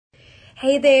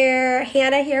Hey there,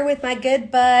 Hannah here with my good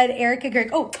bud, Erica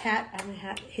Greg. Oh, hat, I'm a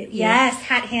hat hit you. Yes,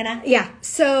 hat Hannah. Yeah,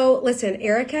 so listen,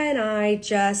 Erica and I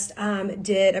just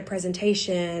did a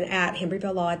presentation at Hembree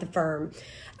Law at the firm.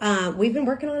 We've been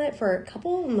working on it for a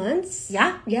couple months.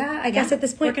 Yeah. I guess at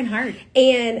this point. Working hard.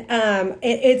 And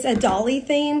it's a Dolly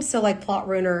theme, so like plot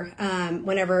ruiner.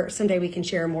 Whenever someday we can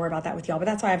share more about that with y'all. But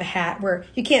that's why I have a hat where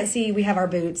you can't see. We have our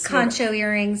boots, Concho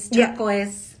earrings,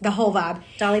 turquoise. The whole vibe.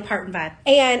 Dolly Parton vibe.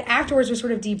 And afterwards, we're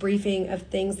sort of debriefing of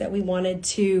things that we wanted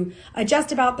to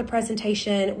adjust about the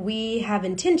presentation. We have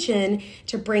intention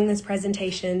to bring this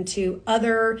presentation to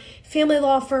other family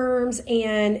law firms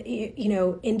and, you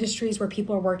know, industries where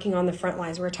people are working on the front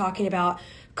lines. We're talking about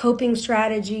coping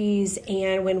strategies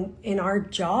and when in our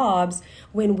jobs,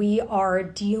 when we are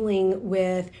dealing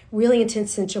with really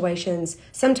intense situations,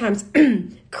 sometimes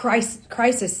crises.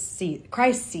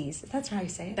 That's how you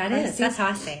say it. That's how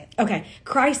I say it. Okay.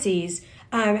 Crises.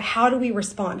 How do we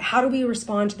respond? How do we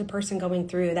respond to the person going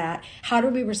through that? How do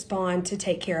we respond to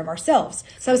take care of ourselves?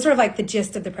 So it's sort of like the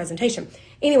gist of the presentation.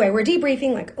 Anyway, we're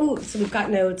debriefing like, so we've got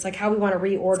notes, like how we want to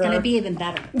reorder. It's going to be even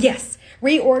better. Yes.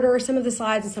 Reorder some of the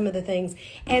slides and some of the things.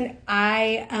 And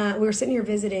we were sitting here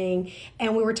visiting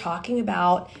and we were talking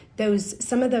about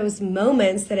some of those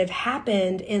moments that have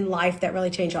happened in life that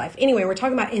really changed life. Anyway, we're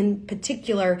talking about in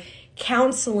particular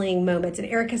counseling moments. And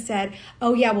Erica said,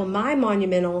 oh yeah, well, my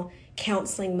monumental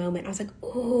counseling moment. I was like,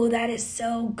 oh, that is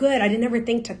so good. I didn't ever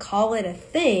think to call it a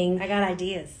thing. I got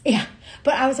ideas. Yeah.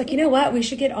 But I was like, you know what? We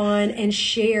should get on and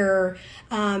share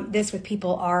this with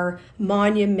people, our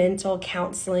monumental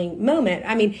counseling moment.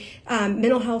 I mean,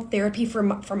 mental health therapy for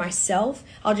myself.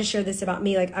 I'll just share this about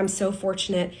me. Like, I'm so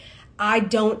fortunate. I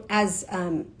don't,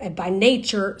 by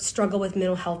nature, struggle with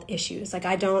mental health issues. Like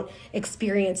I don't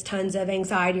experience tons of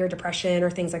anxiety or depression or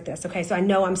things like this. Okay, so I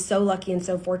know I'm so lucky and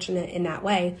so fortunate in that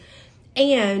way.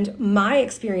 And my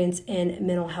experience in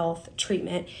mental health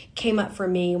treatment came up for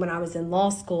me when I was in law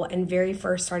school and very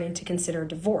first starting to consider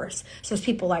divorce. So it's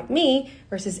people like me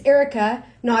versus Erica,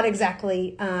 not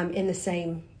exactly in the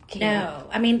same camp. No,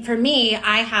 I mean, for me,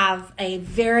 I have a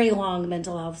very long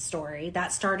mental health story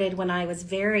that started when I was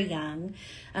very young,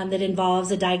 that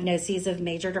involves a diagnosis of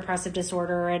major depressive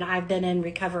disorder, and I've been in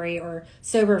recovery or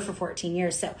sober for 14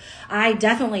 years. So I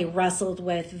definitely wrestled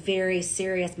with very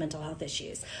serious mental health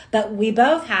issues. But we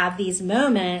both have these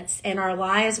moments in our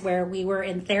lives where we were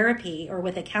in therapy or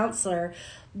with a counselor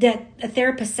that a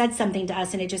therapist said something to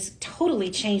us and it just totally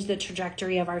changed the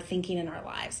trajectory of our thinking in our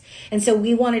lives. And so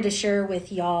we wanted to share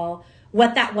with y'all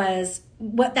what that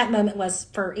moment was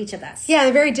for each of us.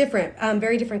 Yeah, very different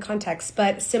contexts,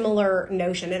 but similar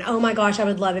notion. And oh my gosh, I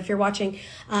would love if you're watching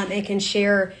and can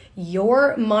share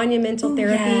your monumental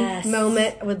therapy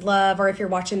moment. I would love, or if you're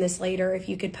watching this later, if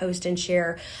you could post and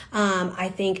share. I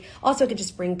think also it could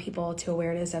just bring people to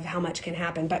awareness of how much can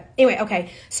happen. But anyway,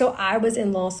 okay. So I was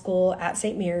in law school at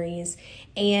St. Mary's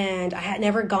and I had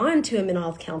never gone to a mental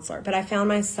health counselor, but I found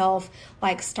myself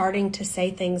like starting to say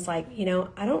things like, you know,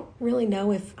 I don't really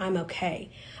know if I'm okay.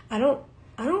 I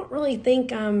don't really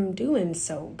think I'm doing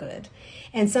so good.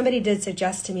 And somebody did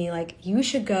suggest to me, like, you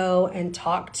should go and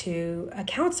talk to a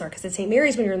counselor, because at St.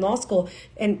 Mary's, when you're in law school,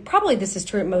 and probably this is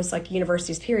true at most like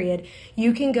universities, period,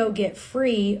 you can go get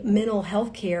free mental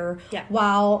health care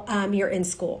while you're in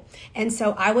school. And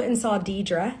so I went and saw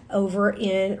Deidre over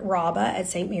in Rabba at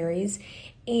St. Mary's.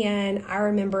 And I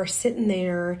remember sitting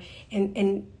there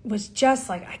and was just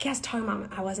like, I guess talking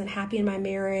about I wasn't happy in my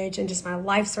marriage and just my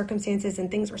life circumstances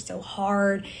and things were so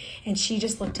hard. And she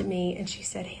just looked at me and she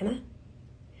said, Hannah,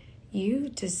 you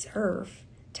deserve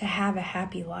to have a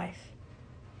happy life.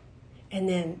 And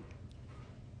then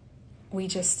we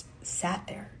just sat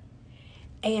there.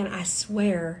 And I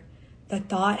swear the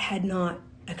thought had not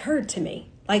occurred to me.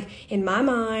 Like in my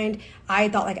mind, I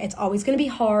thought like it's always going to be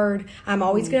hard. I'm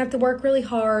always going to have to work really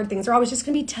hard. Things are always just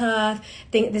going to be tough.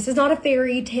 This is not a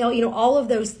fairy tale. You know, all of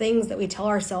those things that we tell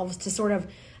ourselves to sort of,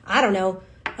 I don't know,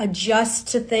 adjust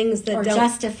to things that or don't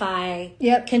justify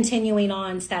continuing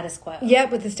on status quo.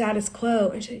 Yep, with the status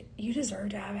quo. And she, you deserve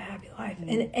to have a happy life.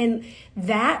 And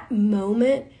that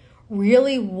moment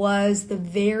really was the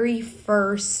very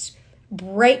first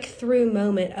breakthrough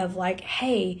moment of like,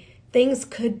 hey, things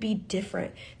could be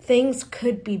different. Things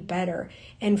could be better.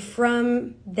 And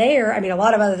from there, I mean, a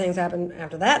lot of other things happened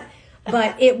after that,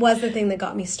 but it was the thing that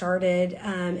got me started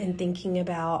in thinking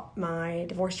about my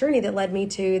divorce journey that led me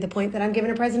to the point that I'm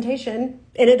giving a presentation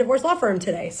in a divorce law firm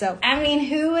today. So, I mean,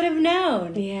 who would have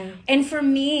known? Yeah. And for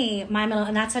me,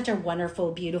 and that's such a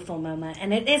wonderful, beautiful moment.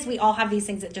 And it is, we all have these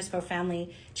things that just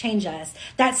profoundly change us.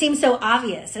 That seems so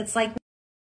obvious. It's like,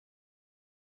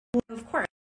 of course.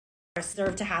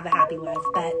 deserve to have a happy life.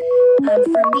 But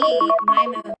for me, my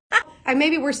moment.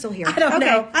 Maybe we're still here. I don't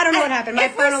know. I don't know what happened. My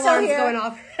phone alarm's going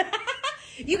off.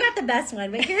 You got the best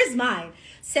one, but here's mine.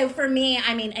 So for me,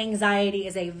 I mean, anxiety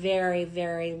is a very,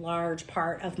 very large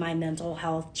part of my mental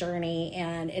health journey.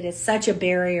 And it is such a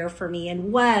barrier for me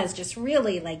and was just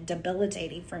really like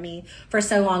debilitating for me for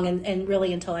so long and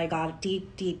really until I got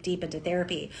deep into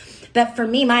therapy. But for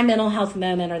me, my mental health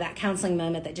moment or that counseling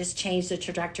moment that just changed the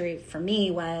trajectory for me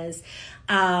was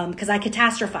because I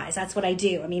catastrophize. That's what I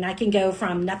do. I mean, I can go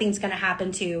from nothing's going to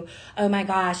happen to, oh my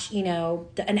gosh, you know,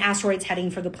 an asteroid's heading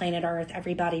for the planet Earth,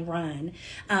 everybody run,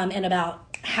 in about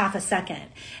half a second.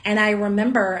 And I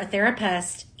remember a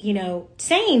therapist, you know,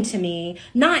 saying to me,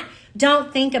 don't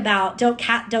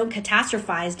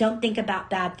catastrophize, don't think about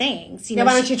bad things. You know,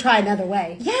 why don't you try another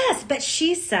way? Yes, but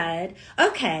she said,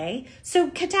 okay, so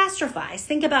catastrophize,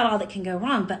 think about all that can go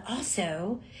wrong, but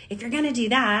also if you're going to do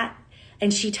that,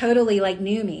 and she totally like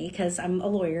knew me because I'm a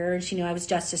lawyer and she knew I was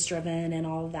justice driven and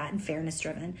all of that and fairness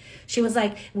driven. She was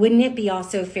like, wouldn't it be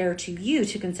also fair to you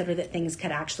to consider that things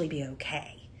could actually be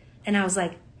okay? And I was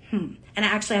like, And I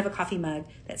actually have a coffee mug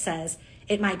that says,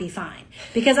 it might be fine.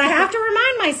 Because I have to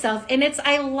remind myself, and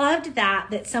I loved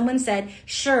that someone said,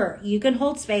 sure, you can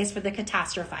hold space for the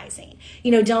catastrophizing.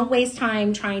 You know, don't waste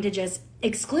time trying to just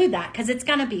exclude that because it's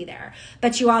going to be there.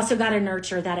 But you also got to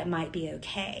nurture that it might be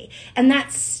okay. And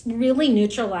that's really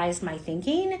neutralized my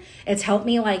thinking. It's helped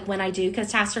me, like, when I do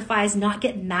catastrophize, not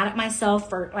get mad at myself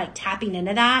for, like, tapping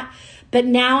into that. But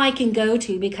now I can go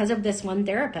to, because of this one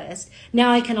therapist,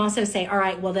 now I can also say, all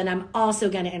right, well, then I'm also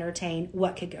going to entertain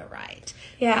what could go right.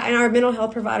 Yeah, and our mental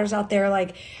health providers out there,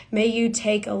 like, may you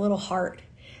take a little heart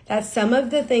that some of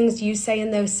the things you say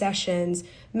in those sessions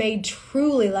made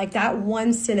truly, like that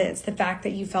one sentence, the fact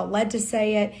that you felt led to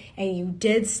say it and you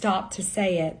did stop to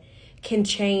say it, can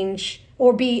change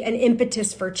or be an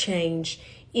impetus for change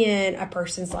in a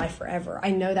person's life forever.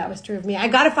 I know that was true of me. I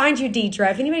got to find you, Deidre.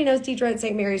 If anybody knows Deidre at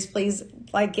St. Mary's, please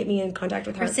like get me in contact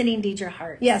with her. We're sending Deidre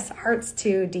hearts. Yes, hearts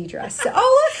to Deidre. So,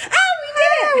 look.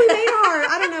 We made a heart.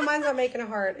 I don't know. Mine's not making a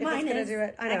heart. If Mine it's going is. to do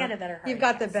it. I know. I got a better heart. You've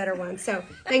got the better one. So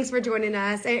thanks for joining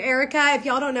us. And Erica, if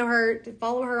y'all don't know her,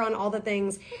 follow her on all the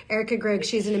things. Erica Griggs,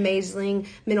 she's an amazing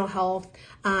mental health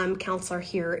counselor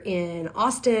here in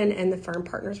Austin, and the firm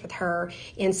partners with her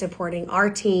in supporting our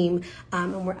team.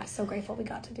 And we're so grateful we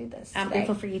got to do this. I'm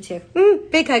grateful for you too.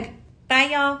 Big hug. Bye,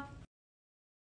 y'all.